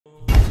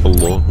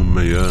اللهم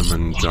يا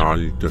من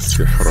جعلت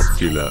السحر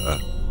ابتلاء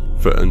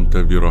فأنت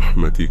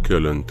برحمتك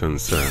لن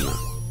تنسانا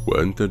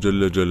وأنت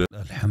جل جلاله.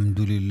 الحمد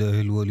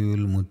لله الولي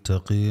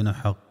المتقين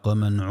حق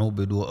من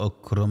عبد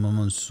وأكرم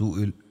من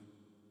سئل،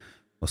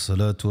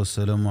 والصلاة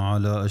والسلام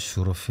على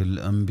أشرف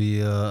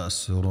الأنبياء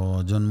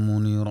سراجا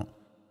منيرا.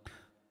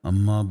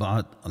 أما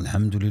بعد،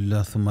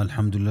 Alhamdulillah, thumma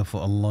Alhamdulillah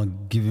for Allah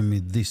giving me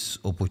this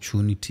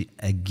opportunity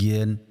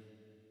again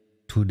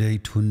today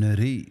to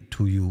narrate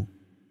to you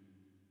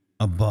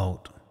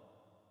about,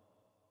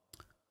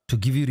 to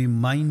give you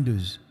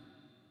reminders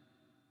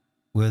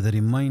where the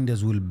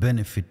reminders will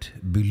benefit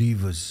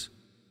believers.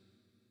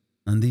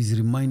 And these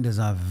reminders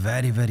are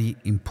very, very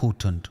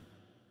important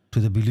to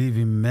the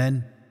believing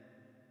men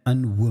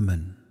and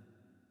women.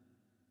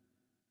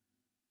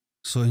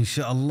 So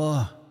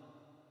inshallah,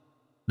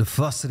 the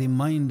first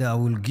reminder I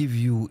will give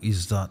you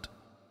is that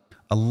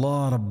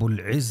Allah Rabbul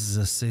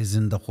Izzah says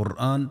in the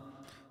Quran,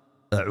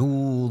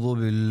 أعوذ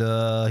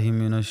بالله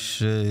من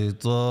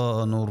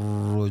الشيطان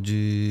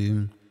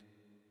الرجيم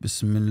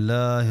بسم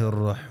الله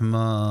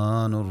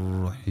الرحمن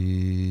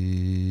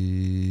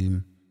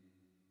الرحيم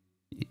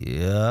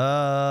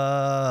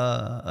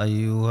يا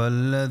أيها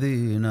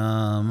الذين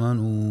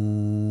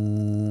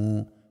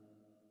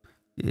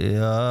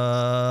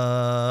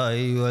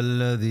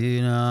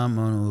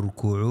آمنوا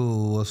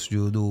اركعوا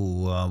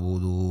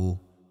واسجدوا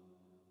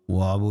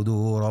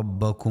واعبدوا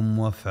ربكم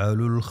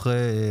وافعلوا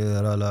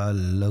الخير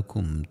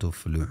لعلكم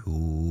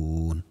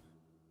تفلحون.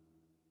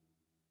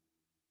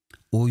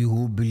 O you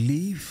who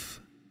believe,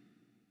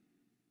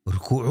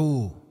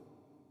 اركعوا,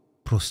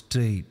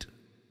 prostrate,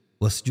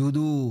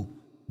 واسجدوا,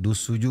 do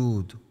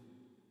sujood,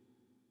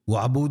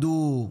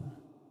 واعبدوا,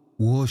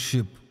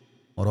 worship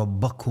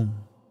ربكم,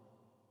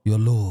 your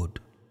Lord.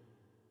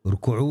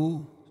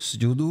 اركعوا,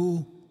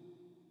 اسجدوا,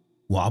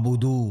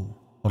 واعبدوا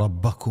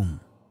ربكم,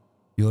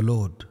 your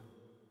Lord.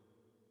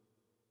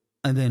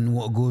 And then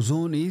what goes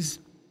on is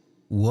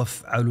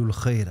وافعلوا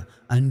الخير,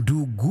 and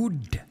do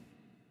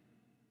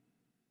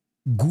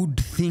good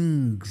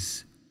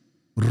things,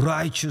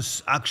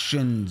 righteous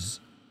actions,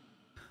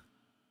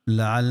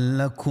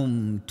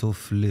 لعلكم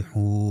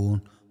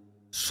تفلحون,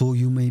 so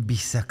you may be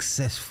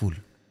successful.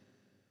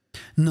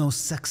 Now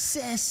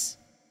success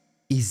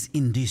is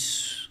in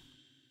this: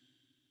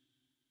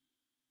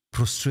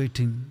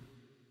 prostrating,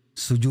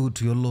 sujood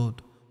to your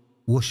Lord,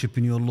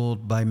 worshipping your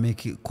Lord by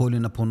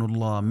calling upon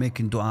Allah,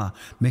 making dua,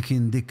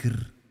 making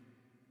dhikr,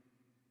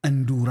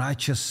 and do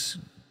righteous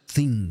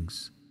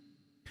things.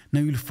 Now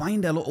you'll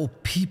find a lot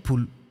of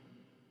people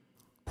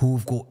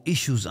who've got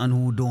issues and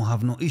who don't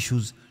have no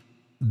issues.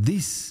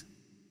 This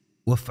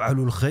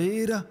وَافْعَلُوا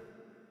الْخَيْرَ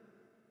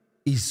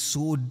is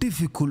so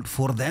difficult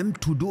for them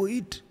to do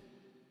it.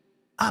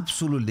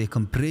 Absolutely, they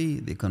can pray,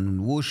 they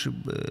can worship,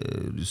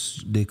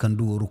 they can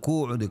do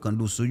ruku', they can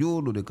do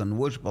sujood, they can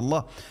worship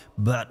Allah,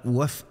 but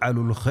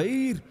وَافْعَلُوا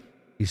الْخَيْرَ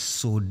is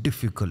so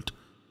difficult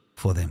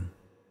for them.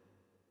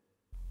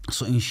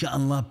 So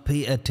inshallah,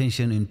 pay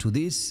attention into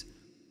this.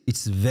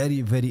 It's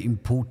very, very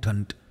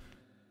important.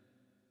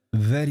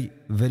 Very,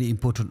 very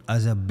important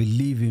as a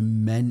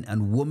believing man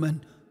and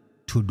woman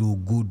to do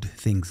good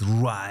things,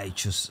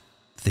 righteous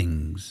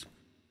things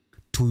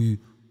to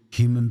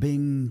human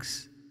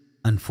beings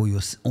and for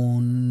your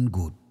own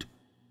good.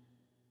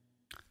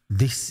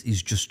 This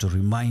is just a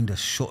reminder,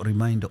 short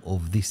reminder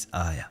of this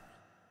ayah.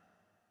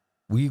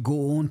 We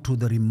go on to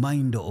the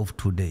reminder of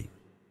today.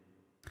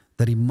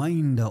 The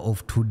reminder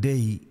of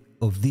today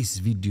of this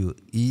video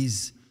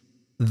is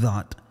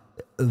that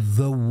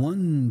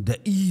the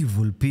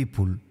evil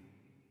people,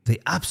 they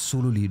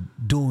absolutely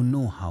don't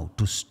know how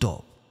to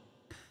stop.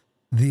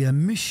 Their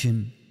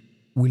mission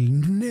will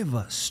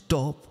never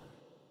stop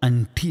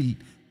until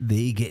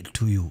they get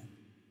to you,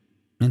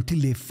 until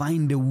they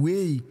find a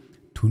way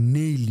to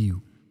nail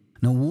you.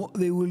 Now what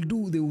they will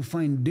do, they will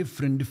find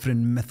different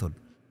method.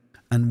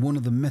 And one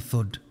of the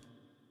method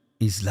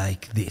is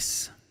like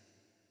this: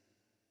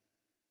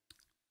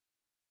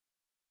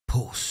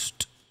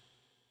 post,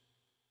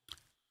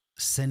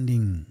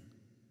 sending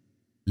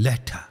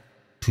letter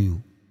to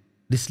you.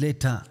 This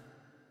letter,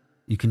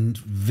 you can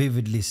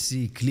vividly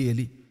see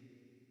clearly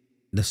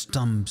the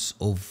stamps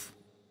of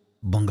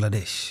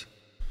Bangladesh.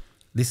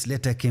 This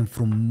letter came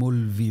from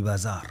Mulvi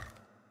Bazaar.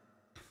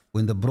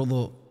 When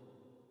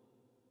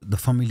the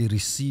family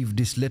received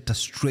this letter,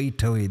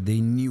 straight away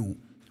they knew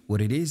what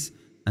it is,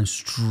 and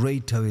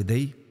straight away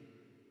they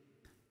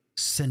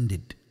sent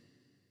it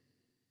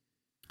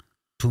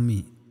to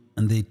me.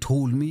 And they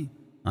told me,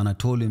 and I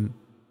told him,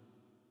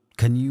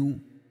 can you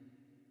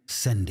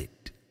send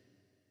it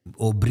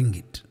or bring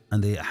it?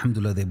 And they,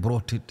 alhamdulillah, they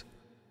brought it.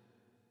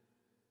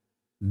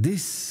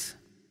 This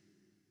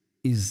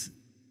is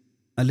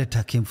a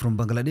letter came from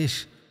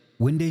Bangladesh.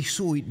 When they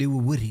saw it, they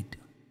were worried.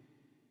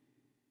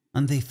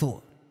 And they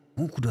thought,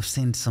 who could have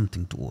sent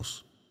something to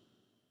us?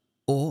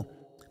 Or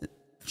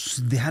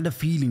they had a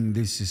feeling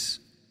this is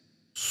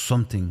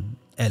something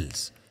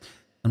else.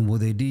 And what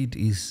they did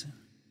is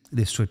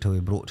they straight away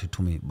brought it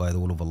to me by the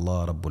will of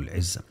Allah Rabbul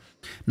Izzah.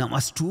 Now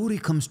a story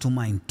comes to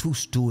mind, two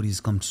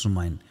stories come to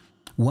mind.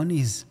 One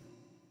is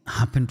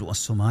happened to a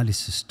Somali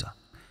sister.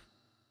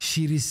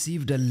 She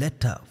received a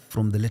letter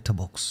from the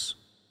letterbox,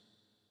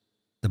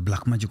 the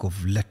black magic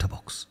of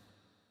letterbox.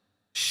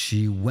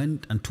 She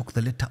went and took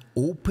the letter,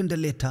 opened the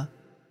letter.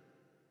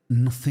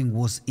 Nothing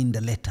was in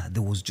the letter.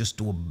 There was just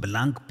a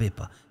blank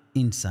paper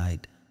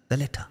inside the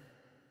letter,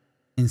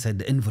 inside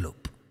the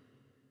envelope.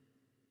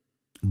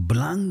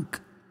 Blank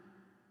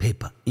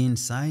paper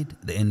inside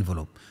the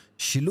envelope.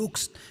 She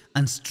looks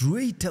and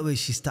straight away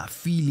she started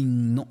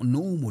feeling not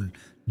normal,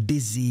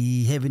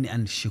 dizzy, heavy,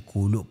 and she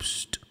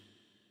collapsed.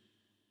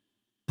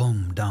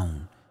 Boom,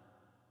 down.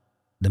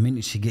 The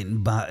minute she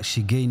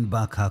gained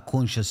back her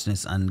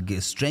consciousness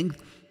and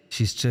strength,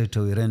 she straight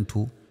away ran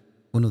to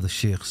one of the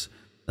sheikhs.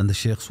 And the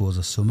sheikh was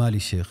a Somali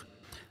sheikh.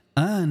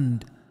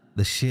 And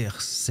the sheikh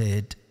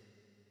said,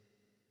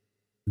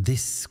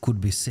 this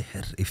could be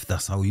sihr if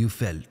that's how you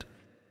felt.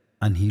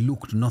 And he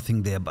looked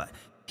nothing there, but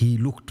he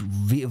looked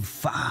very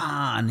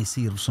far and he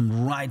see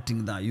some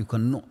writing that you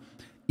cannot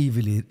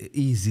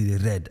easily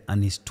read.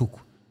 And he took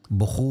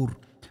bukhur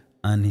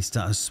and he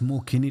started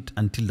smoking it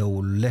until the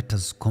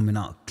letters coming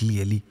out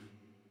clearly.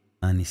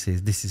 And he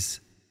says, this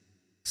is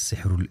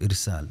sihrul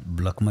irsal,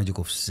 black magic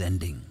of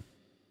sending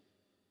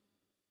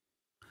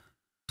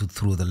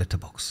through the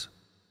letterbox.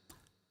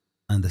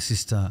 And the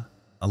sister,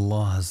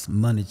 Allah has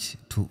managed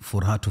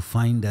for her to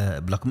find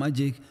the black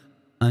magic,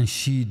 and the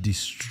sheikh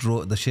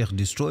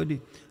destroyed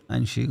it,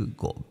 and she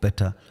got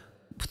better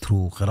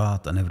through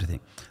qiraat and everything.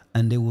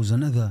 And there was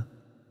another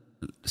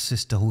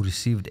sister who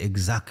received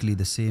exactly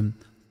the same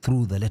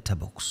through the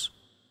letterbox.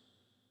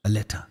 A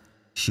letter.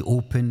 She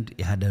opened,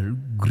 it had a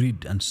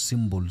grid and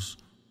symbols,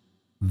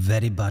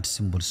 very bad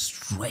symbols.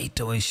 Straight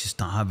away she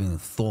started having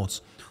thoughts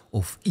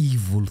of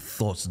evil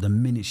thoughts the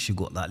minute she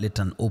got that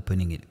letter and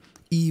opening it.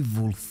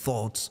 Evil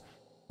thoughts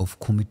of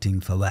committing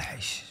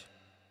fawahish.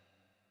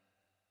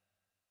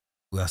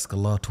 We ask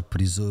Allah to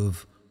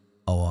preserve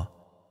our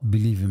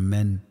believing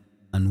men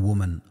and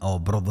women, our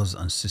brothers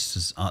and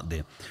sisters out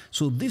there.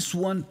 So this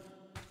one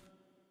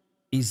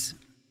is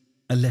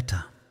a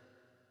letter.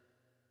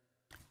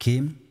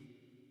 Came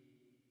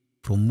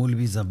from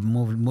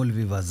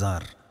Molvi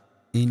Bazar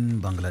in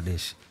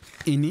Bangladesh.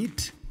 In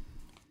it,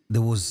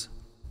 there was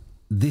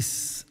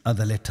this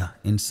other letter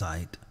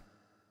inside.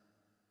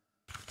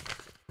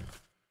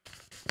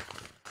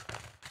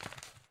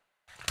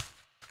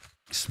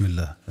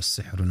 Bismillah.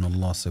 السحر إن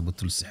الله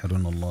سيبطل السحر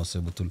إن الله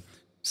سيبطل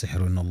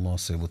السحر إن الله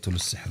سيبطل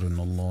السحر إن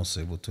الله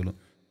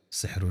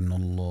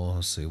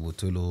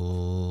سيبطل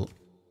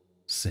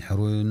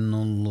السحر إن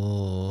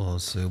الله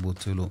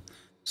سيبطل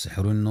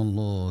السحر إن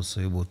الله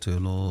سيبطل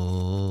السحر إن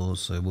الله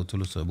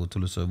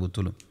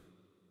سيبطل.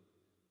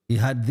 He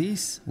had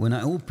this. When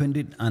I opened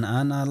it and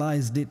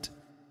analyzed it,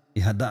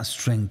 it had that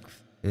strength,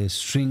 a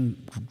string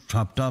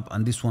trapped up,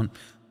 and this one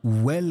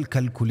well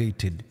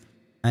calculated.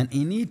 And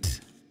in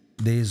it,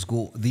 there's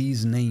got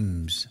these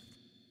names.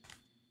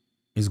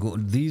 It's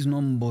got these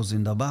numbers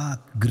in the back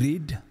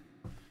grid,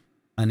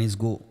 and it's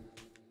got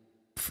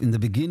in the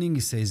beginning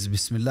it says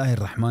Bismillahir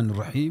Rahmanir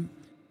Rahim,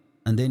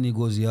 and then it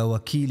goes Ya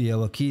Wakil, Ya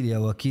Wakil, Ya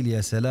Wakil,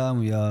 Ya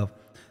Salam, Ya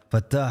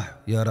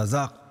Fattah, Ya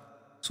Razaq.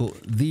 So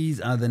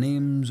these are the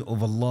names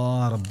of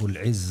Allah Rabbul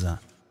Izzah.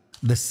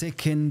 The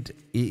second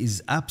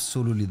is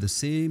absolutely the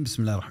same.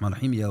 Bismillah ar-Rahman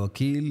ar-Rahim. Ya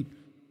Wakil,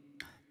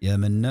 Ya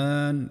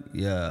Mannan,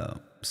 Ya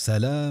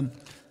Salam.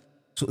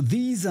 So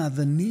these are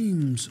the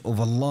names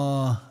of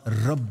Allah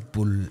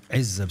Rabbul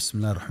Izzah.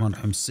 Bismillah ar-Rahman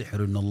ar-Rahim. Sihr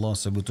in Allah,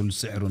 Sabutul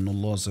Sihr in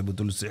Allah,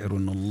 Sabutul Sihr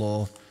in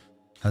Allah.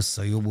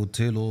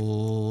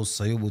 Sayubutilu,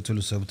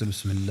 Sabutul.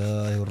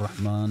 Bismillah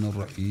ar-Rahman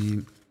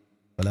ar-Rahim.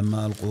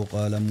 فلما ألقوا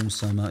قال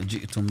موسى ما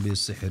جئتم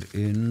بالسحر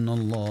إن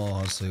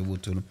الله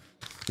سيبطل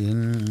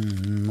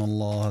إن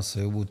الله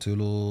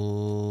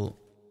سيبطل.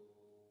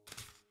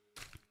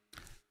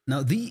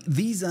 Now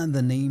these are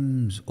the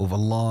names of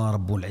Allah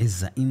Rabbul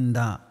Izzah in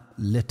the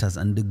letters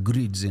and the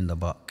grids in the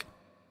back.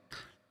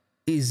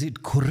 Is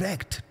it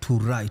correct to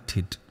write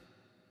it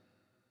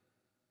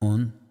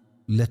on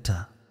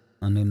letter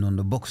and then on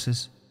the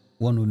boxes?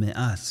 One may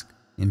ask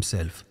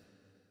himself,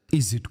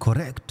 is it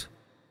correct?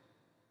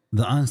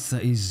 The answer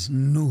is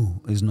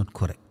no, is not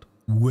correct.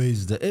 Where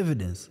is the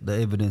evidence? The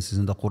evidence is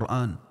in the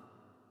Quran.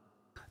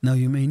 Now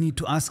you may need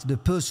to ask the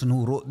person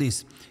who wrote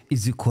this,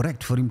 is it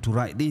correct for him to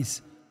write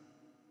this?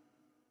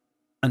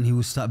 And he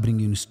will start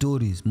bringing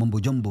stories, mumbo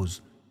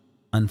jumbos,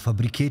 and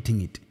fabricating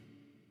it.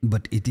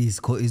 But is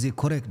it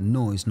correct?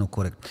 No, it's not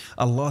correct.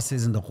 Allah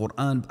says in the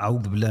Quran,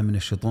 أعوذ بالله من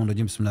الشيطان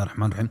الرجيم بسم الله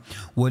الرحمن الرحيم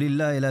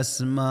ولله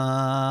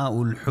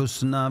الأسماء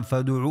الحسنى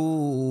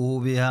فادعوه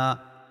بها.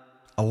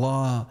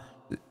 Allah,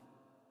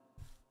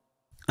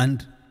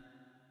 and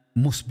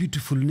most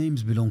beautiful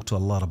names belong to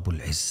Allah Rabbul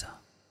Izzah.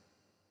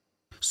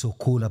 So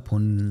call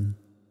upon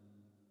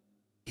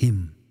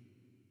Him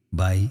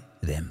by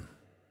them.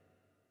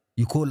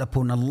 You call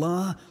upon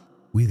Allah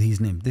with His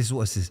name. This is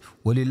what it says.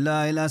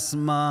 وَلِلَّهِ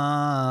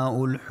الْأَسْمَاءُ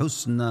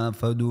الْحُسْنَى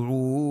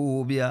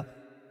فَادْعُوهُ بِهَا.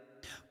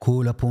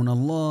 Call upon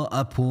Allah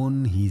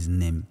upon His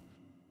name.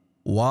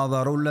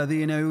 وَذَرُوا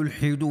الَّذِينَ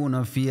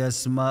يُلْحِدُونَ فِي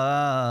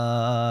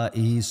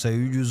أَسْمَائِهِ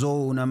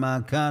سَيُجْزَوْنَ مَا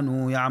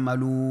كَانُوا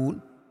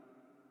يَعْمَلُونَ.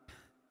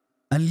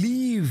 And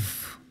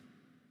leave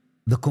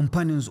the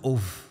companions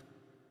of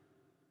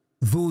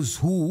those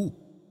who,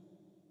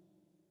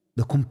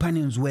 the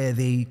companions where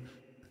they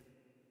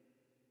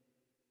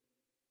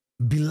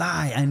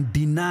belie and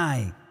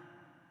deny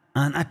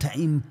and utter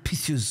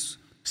impious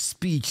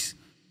speech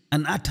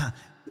and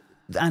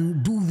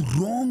do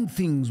wrong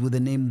things with the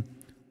name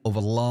of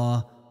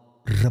Allah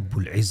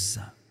Rabbul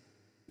Izzah,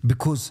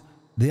 because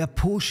their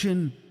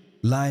portion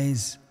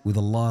lies with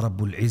Allah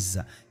Rabbul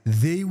Izzah.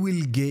 They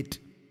will get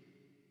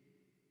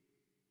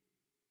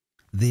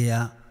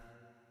their,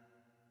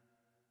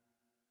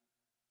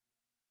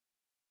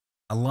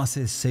 Allah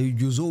says,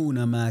 سَيُجْزَوْنَ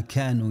مَا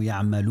كَانُوا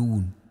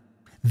يَعْمَلُونَ.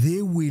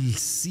 They will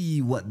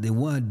see what they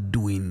were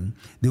doing.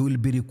 They will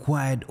be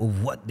required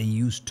of what they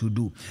used to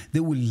do. They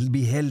will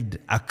be held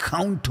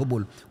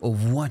accountable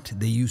of what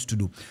they used to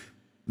do.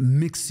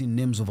 Mixing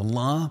names of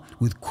Allah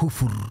with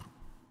kufr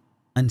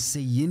and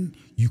saying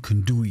you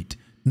can do it.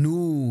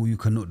 No, you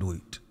cannot do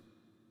it.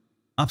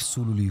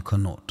 Absolutely you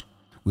cannot.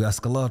 We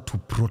ask Allah to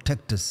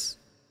protect us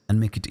and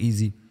make it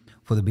easy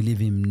for the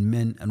believing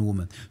men and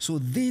women. So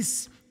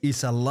this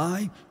is a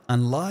lie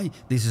and lie.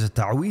 This is a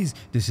ta'weez.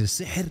 This is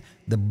sihr.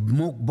 The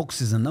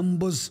boxes and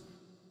numbers,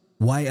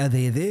 why are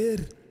they there?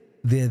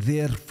 They're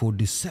there for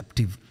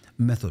deceptive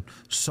method.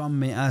 Some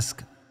may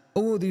ask,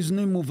 oh, this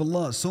name of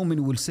Allah. So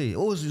many will say,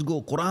 oh, this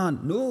go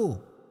Quran.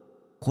 No.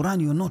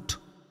 Quran, you're not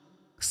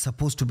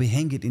supposed to be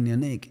hang it in your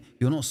neck.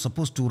 You're not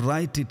supposed to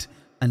write it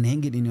and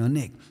hang it in your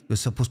neck. You're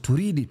supposed to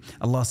read it.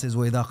 Allah says,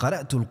 وَإِذَا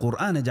قَرَأْتُ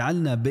الْقُرْآنَ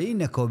جَعَلْنَا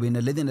بَيْنَكَ وَبَيْنَ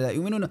الَّذِينَ لَا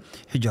يُؤْمِنُونَ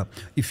حِجَابًا.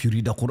 If you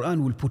read the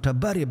Quran, we'll put a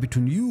barrier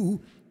between you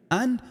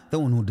and the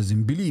one who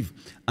doesn't believe.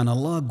 And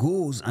Allah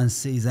goes and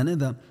says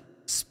another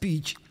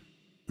speech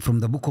from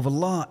the book of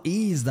Allah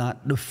is that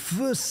the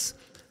first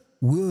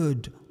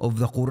word of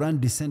the Quran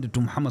descended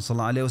to Muhammad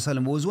sallallahu alaihi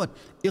wasallam was what?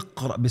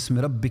 اقرأ باسم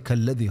ربك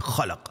الذي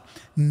خلق.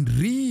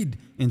 Read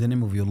in the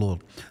name of your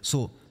Lord.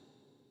 So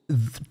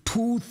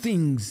two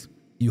things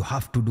you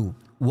have to do.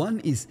 One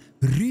is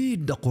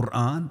read the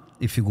Quran.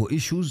 If you got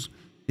issues,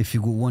 if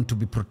you want to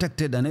be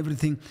protected and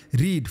everything,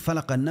 read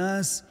Falaq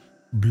an-Nas,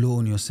 blow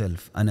on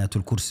yourself,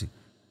 Ayatul Kursi.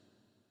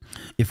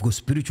 If you got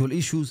spiritual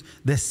issues,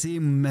 the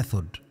same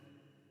method.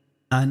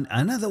 And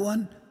another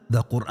one,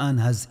 the Quran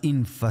has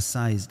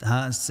emphasized,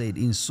 has said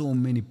in so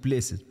many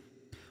places,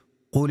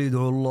 قُلِ ادْعُوا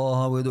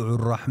اللَّهَ وَادْعُوا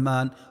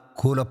الرَّحْمَنَ.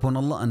 Call upon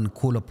Allah and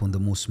call upon the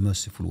most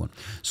merciful one.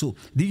 So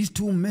these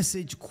two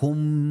messages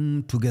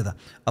come together.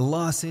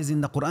 Allah says in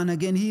the Quran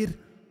again here,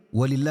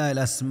 وَلِلَّهِ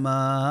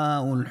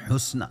الْأَسْمَاءُ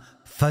الْحُسْنَى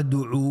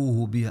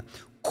فَادْعُوهُ بِهَا.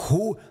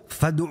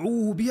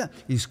 فَادْعُوهُ بِهَا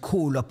is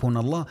call upon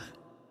Allah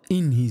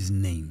in His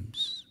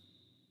names.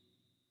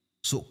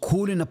 So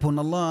calling upon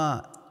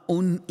Allah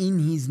in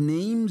His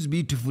names,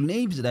 beautiful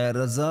names, Ya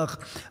Razaq,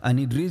 I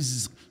need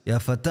rizq, Ya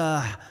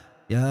Fatah,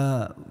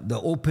 Ya the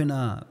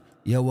opener,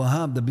 Ya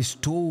Wahab, the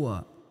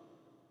bestower.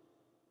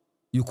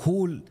 You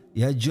call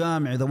Ya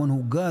Jami', the one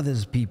who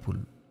gathers people,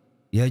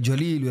 Ya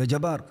Jalil, Ya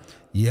Jabbar,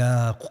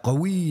 Ya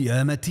Qawi,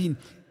 Ya Mateen.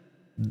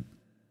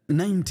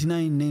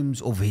 99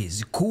 names of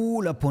His.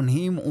 Call upon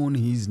Him on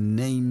His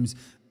names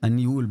and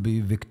you will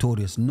be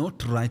victorious.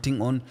 Not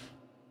writing on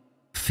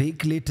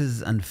fake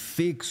letters and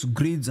fake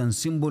grids and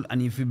symbol.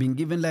 And if you've been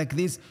given like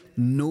this,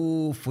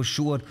 know for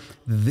sure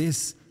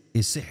this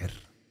is sihr.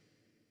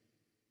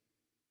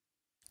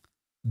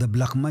 The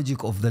black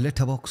magic of the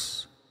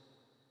letterbox.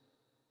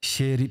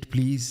 Share it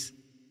please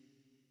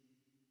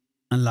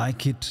and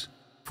like it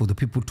for the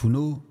people to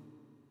know.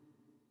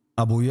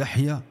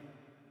 Abuyahyaa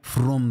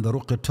from the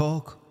Ruqya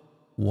talk.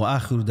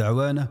 وآخر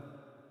دعوانا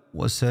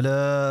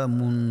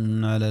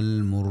وسلام على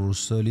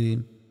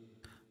المرسلين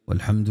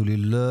والحمد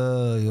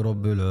لله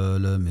رب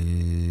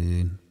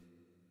العالمين.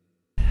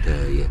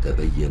 حتى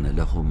يتبين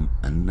لهم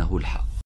أنه الحق.